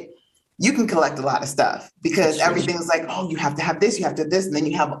 you can collect a lot of stuff, because everything's like, oh, you have to have this, you have to have this,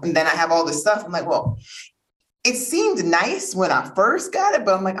 and then I have all this stuff. I'm like, well, it seemed nice when I first got it,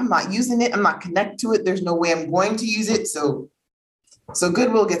 but I'm like, I'm not using it. I'm not connected to it. There's no way I'm going to use it. So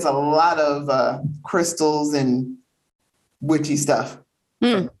Goodwill gets a lot of crystals and witchy stuff.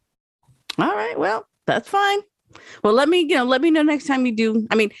 All right. Well, that's fine. Well, let me know next time you do.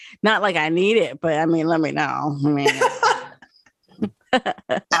 I mean, not like I need it, but I mean, let me know.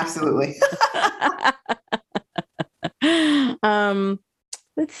 Absolutely.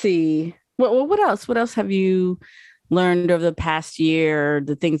 Let's see. What else? What else have you learned over the past year?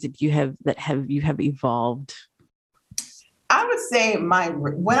 The things that you have evolved? I would say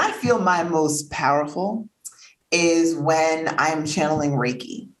when I feel my most powerful is when I'm channeling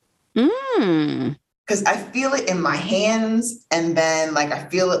Reiki. Because I feel it in my hands, and then like I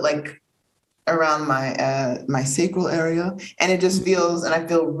feel it like around my sacral area, and it just feels, and I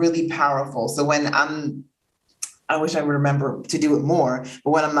feel really powerful. So when I wish I would remember to do it more,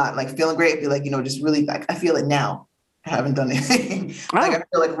 but when I'm not like feeling great, I'd be like, just really like I feel it now. I haven't done anything. Like I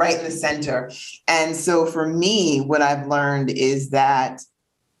feel like right in the center. And so for me, what I've learned is that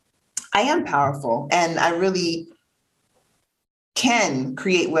I am powerful and I really can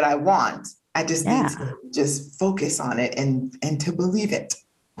create what I want. I just need to just focus on it and to believe it.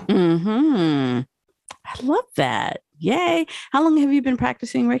 I love that. Yay. How long have you been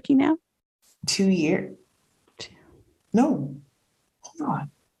practicing Reiki now? 2 years. No, hold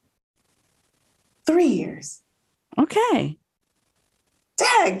on. 3 years. Okay.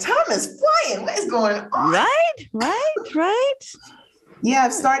 Dang, time is flying. What is going on? Right. Yeah,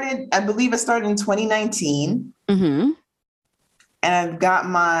 I believe I started in 2019. And I got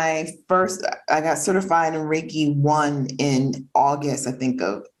certified in Reiki 1 in August, I think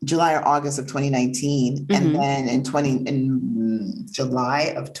of July or August of 2019. And then in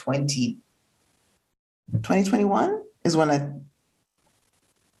July of 2021 is when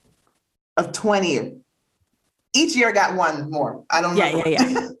of 20. Each year I got one more. I don't know.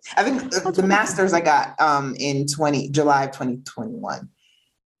 Yeah. I think the masters I got in July of 2021.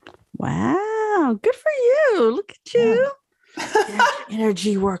 Wow. Good for you. Look at you. Yeah.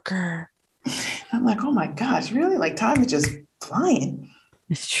 Energy worker. I'm like, oh my gosh, really? Like time is just flying.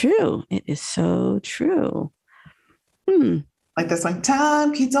 It's true. It is so true. Like that song,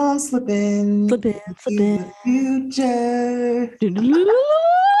 time keeps on slipping. Slipping. The future.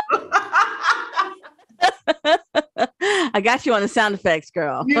 I got you on the sound effects,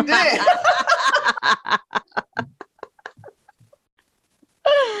 girl. You did.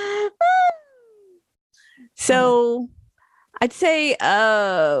 So I'd say,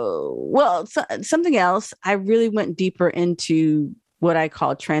 something else. I really went deeper into what I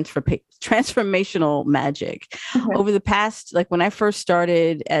call transformational magic. Over the past, like when I first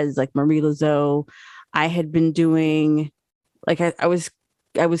started as like Marie Lazeau, I had been doing, like I was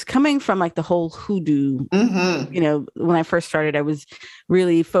coming from like the whole hoodoo, when I first started, I was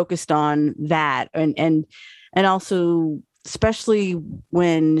really focused on that. And also, especially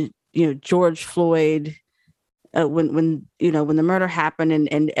when, George Floyd, when the murder happened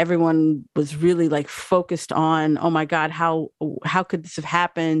and everyone was really like focused on, oh my God, how could this have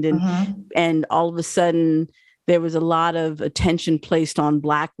happened? And all of a sudden there was a lot of attention placed on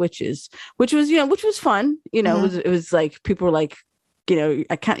Black witches, which was fun. It was like, people were like,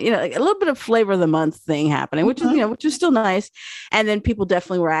 I kind of, like a little bit of flavor of the month thing happening, which is still nice. And then people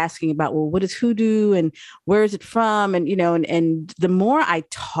definitely were asking about, well, what is hoodoo and where is it from? And, and the more I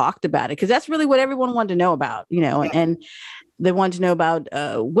talked about it, because that's really what everyone wanted to know about, and they wanted to know about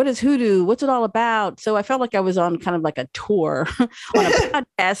what is hoodoo? What's it all about? So I felt like I was on kind of like a tour, on a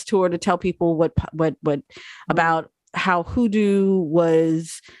podcast tour to tell people what about how hoodoo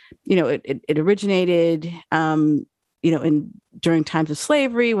was, it originated, during times of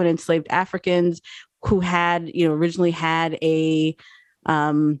slavery, when enslaved Africans who had, originally had they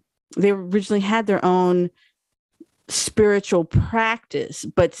originally had their own spiritual practice,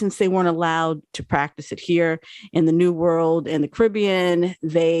 but since they weren't allowed to practice it here in the New World and the Caribbean,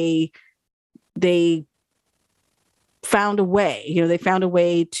 they found a way, they found a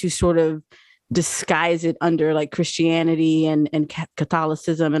way to sort of disguise it under like Christianity and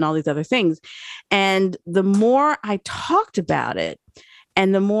Catholicism and all these other things. And the more I talked about it,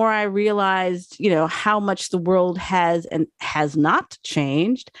 and the more I realized, how much the world has and has not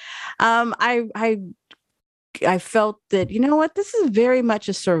changed, I felt that, this is very much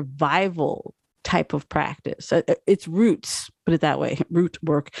a survival type of practice. Its roots, put it that way, root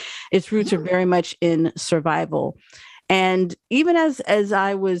work, its roots are very much in survival. And even as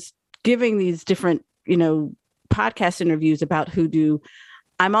I was giving these different, podcast interviews about hoodoo,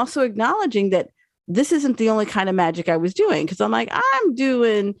 I'm also acknowledging that this isn't the only kind of magic I was doing. Cause I'm like, I'm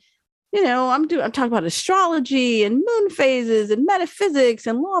talking about astrology and moon phases and metaphysics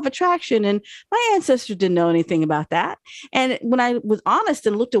and law of attraction. And my ancestors didn't know anything about that. And when I was honest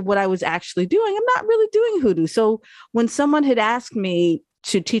and looked at what I was actually doing, I'm not really doing hoodoo. So when someone had asked me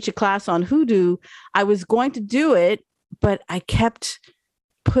to teach a class on hoodoo, I was going to do it, but I kept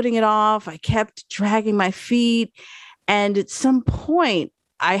putting it off. I kept dragging my feet. And at some point,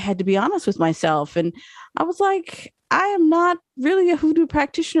 I had to be honest with myself. And I was like, I am not really a hoodoo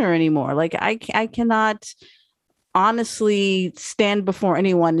practitioner anymore. Like I cannot honestly stand before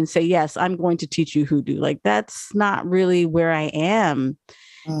anyone and say, yes, I'm going to teach you hoodoo. Like, that's not really where I am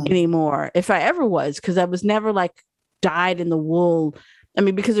anymore. If I ever was, because I was never like dyed in the wool. I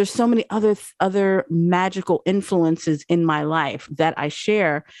mean, because there's so many other magical influences in my life that I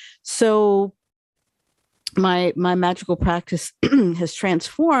share. So my magical practice has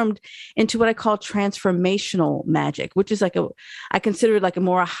transformed into what I call transformational magic, which is I consider it like a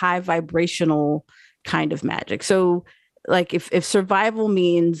more high vibrational kind of magic. So like if survival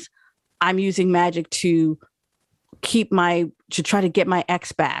means I'm using magic to try to get my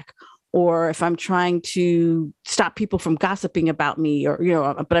ex back, or if I'm trying to stop people from gossiping about me, or,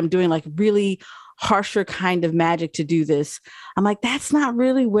 but I'm doing like really harsher kind of magic to do this. I'm like, that's not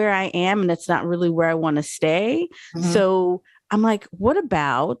really where I am. And that's not really where I want to stay. Mm-hmm. So I'm like, what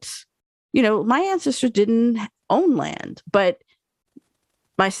about, my ancestors didn't own land, but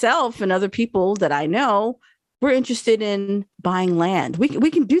myself and other people that I know, we're interested in buying land. We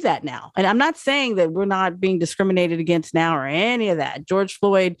can do that now. And I'm not saying that we're not being discriminated against now or any of that. George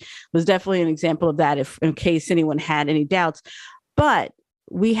Floyd was definitely an example of that, if in case anyone had any doubts. But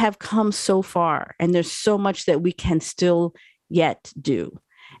we have come so far, and there's so much that we can still yet do.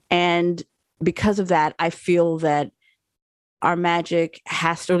 And because of that, I feel that our magic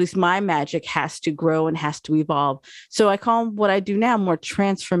has to, or at least my magic has to grow and has to evolve. So I call what I do now more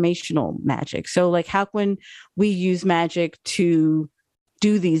transformational magic. So like, how can we use magic to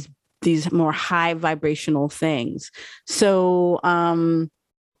do these more high vibrational things? So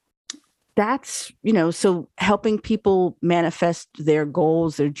that's, so helping people manifest their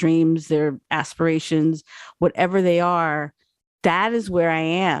goals, their dreams, their aspirations, whatever they are. That is where I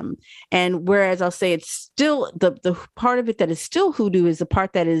am. And whereas I'll say it's still the part of it that is still hoodoo is the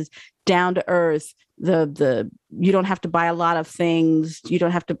part that is down to earth. The you don't have to buy a lot of things. You don't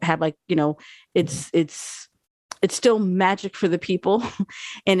have to have it's still magic for the people.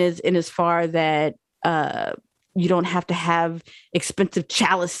 and as far that you don't have to have expensive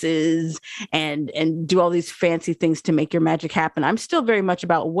chalices and do all these fancy things to make your magic happen. I'm still very much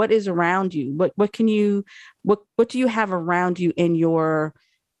about what is around you. What do you have around you in your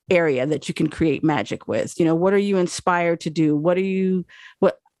area that you can create magic with? What are you inspired to do? What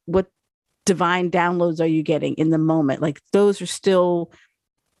divine downloads are you getting in the moment? Like, those are still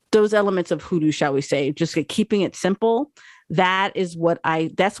those elements of hoodoo, shall we say, just keeping it simple. That's where I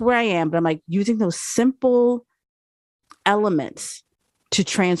am. But I'm like using those simple elements to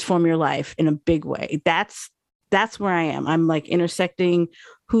transform your life in a big way. That's where I am. I'm like intersecting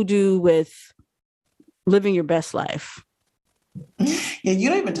hoodoo with living your best life. Yeah, you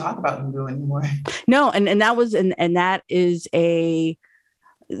don't even talk about hoodoo anymore. No, and that was that is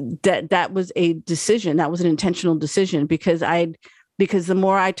that was a decision. That was an intentional decision because the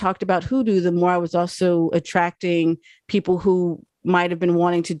more I talked about hoodoo, the more I was also attracting people who might have been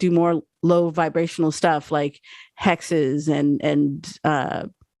wanting to do more low vibrational stuff like hexes and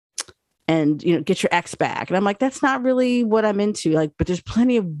get your ex back. And I'm like, that's not really what I'm into. Like, but there's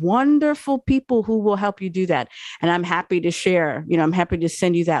plenty of wonderful people who will help you do that. And I'm happy to share, I'm happy to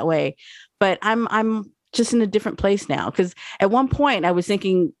send you that way. But I'm just in a different place now. Cause at one point I was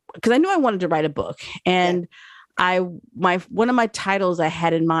thinking, cause I knew I wanted to write a book, and one of my titles I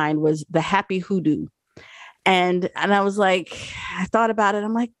had in mind was The Happy Hoodoo. And I was like, I thought about it.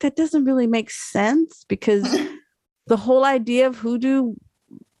 I'm like, that doesn't really make sense, because the whole idea of hoodoo,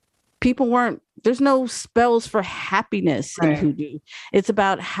 there's no spells for happiness in hoodoo. It's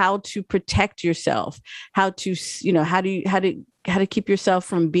about how to protect yourself, how to keep yourself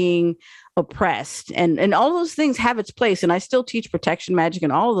from being oppressed, and all those things have its place. And I still teach protection magic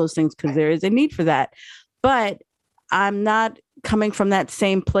and all of those things because there is a need for that. But I'm not coming from that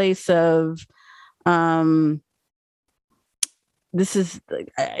same place of,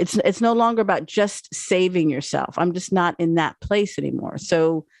 it's no longer about just saving yourself. I'm just not in that place anymore.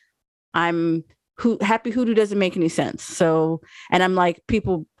 So happy hoodoo doesn't make any sense. So, and I'm like,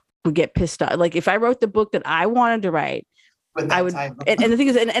 people would get pissed off. Like, if I wrote the book that I wanted to write, I would, and the thing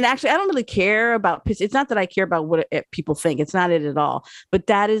is, and actually, I don't really care about, it's not that I care about what people think. It's not it at all. But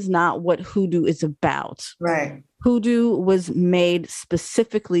that is not what hoodoo is about. Right. Hoodoo was made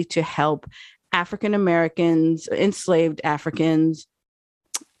specifically to help African Americans, enslaved Africans,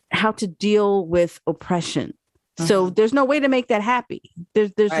 how to deal with oppression. Mm-hmm. So there's no way to make that happy.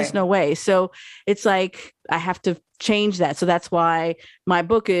 There's just no way. So it's like, I have to change that. So that's why my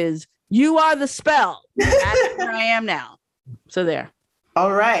book is You Are the Spell. That's where I am now. So there.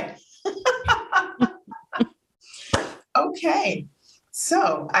 All right. Okay.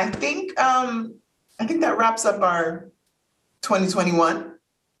 So I think that wraps up our 2021.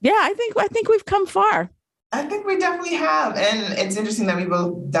 Yeah, I think we've come far. I think we definitely have. And it's interesting that we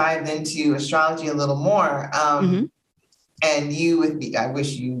both dived into astrology a little more. And you with me, I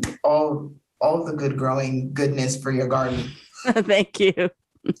wish you all the good growing goodness for your garden. Thank you.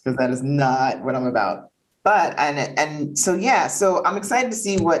 Because that is not what I'm about. But, and so, yeah, so I'm excited to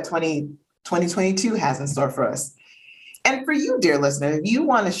see what 2022 has in store for us. And for you, dear listener, if you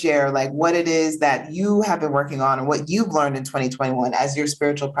want to share like what it is that you have been working on and what you've learned in 2021 as your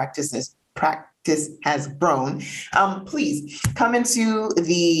spiritual practice has grown, please come into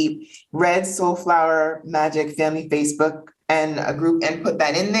the Red Soulflower Magic Family Facebook and a group and put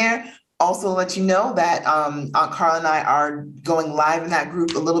that in there. Also let you know that Aunt Carla and I are going live in that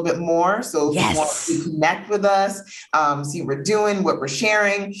group a little bit more. So if you want to connect with us, see what we're doing, what we're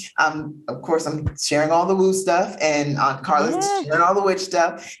sharing. Of course, I'm sharing all the woo stuff and Aunt Carla's sharing all the witch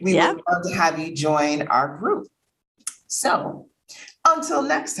stuff. We would love to have you join our group. So until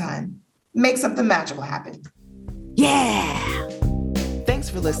next time, make something magical happen. Yeah. Thanks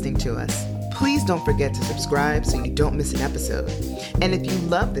for listening to us. Please don't forget to subscribe so you don't miss an episode. And if you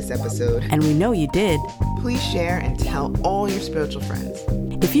love this episode, and we know you did, please share and tell all your spiritual friends.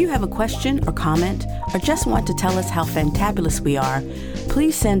 If you have a question or comment, or just want to tell us how fantabulous we are,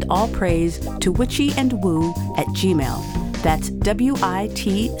 please send all praise to witchyandwoo@gmail.com. That's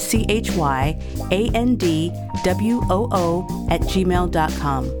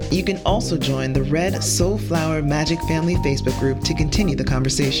witchyandwoo@gmail.com. You can also join the Red Soulflower Magic Family Facebook group to continue the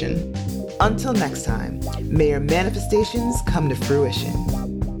conversation. Until next time, may your manifestations come to fruition.